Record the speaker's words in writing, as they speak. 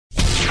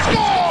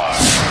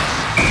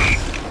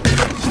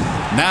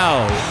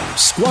Now,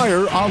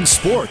 Squire on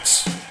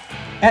Sports.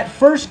 At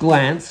first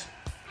glance,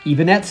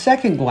 even at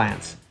second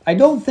glance, I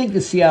don't think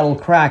the Seattle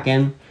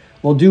Kraken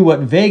will do what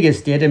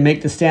Vegas did and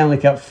make the Stanley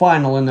Cup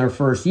final in their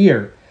first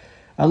year.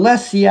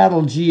 Unless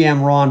Seattle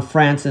GM Ron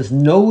Francis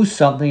knows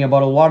something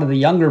about a lot of the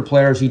younger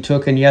players he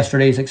took in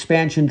yesterday's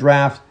expansion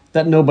draft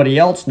that nobody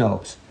else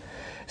knows.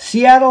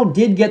 Seattle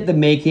did get the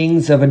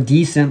makings of a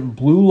decent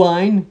blue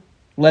line,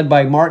 led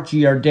by Mark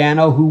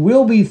Giordano, who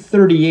will be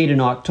 38 in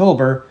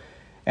October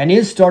and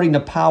is starting to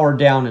power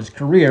down his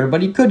career,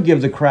 but he could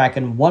give the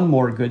Kraken one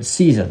more good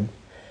season.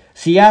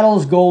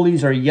 Seattle's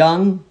goalies are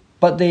young,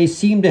 but they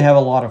seem to have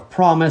a lot of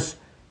promise.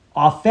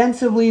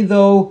 Offensively,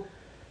 though,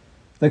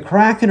 the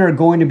Kraken are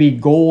going to be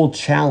goal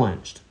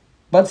challenged.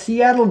 But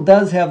Seattle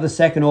does have the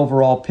second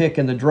overall pick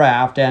in the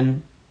draft,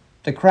 and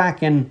the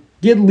Kraken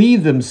did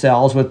leave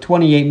themselves with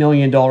 $28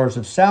 million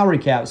of salary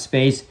cap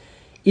space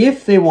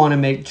if they want to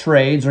make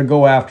trades or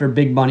go after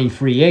big money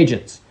free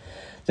agents.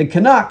 The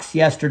Canucks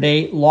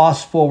yesterday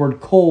lost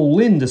forward Cole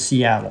Lind to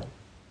Seattle.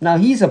 Now,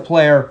 he's a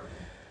player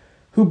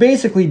who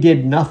basically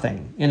did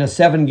nothing in a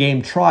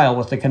 7-game trial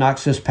with the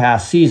Canucks this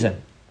past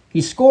season.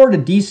 He scored a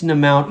decent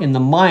amount in the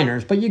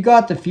minors, but you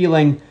got the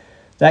feeling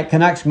that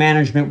Canucks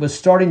management was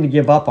starting to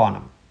give up on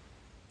him.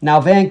 Now,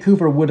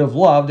 Vancouver would have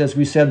loved, as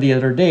we said the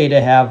other day,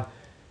 to have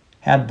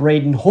had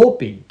Braden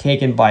Holtby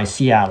taken by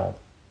Seattle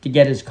to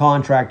get his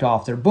contract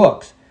off their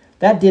books.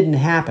 That didn't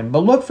happen, but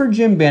look for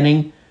Jim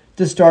Benning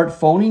to start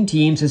phoning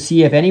teams to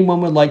see if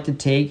anyone would like to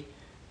take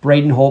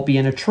Braden Holtby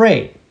in a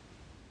trade.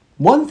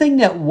 One thing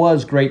that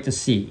was great to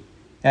see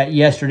at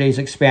yesterday's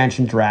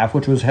expansion draft,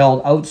 which was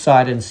held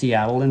outside in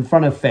Seattle in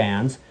front of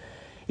fans,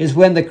 is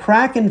when the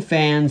Kraken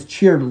fans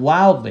cheered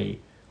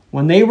loudly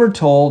when they were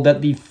told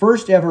that the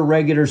first ever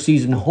regular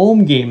season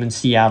home game in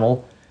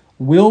Seattle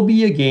will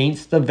be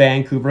against the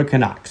Vancouver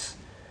Canucks.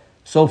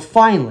 So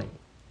finally,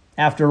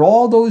 after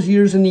all those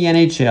years in the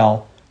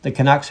NHL, the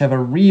Canucks have a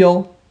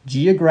real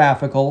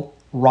geographical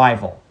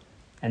rival.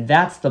 And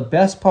that's the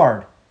best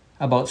part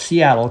about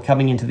Seattle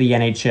coming into the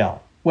NHL.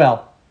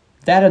 Well,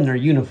 that and their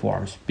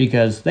uniforms,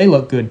 because they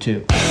look good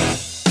too.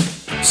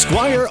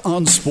 Squire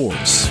on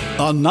Sports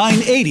on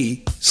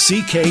 980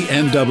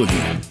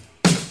 CKNW.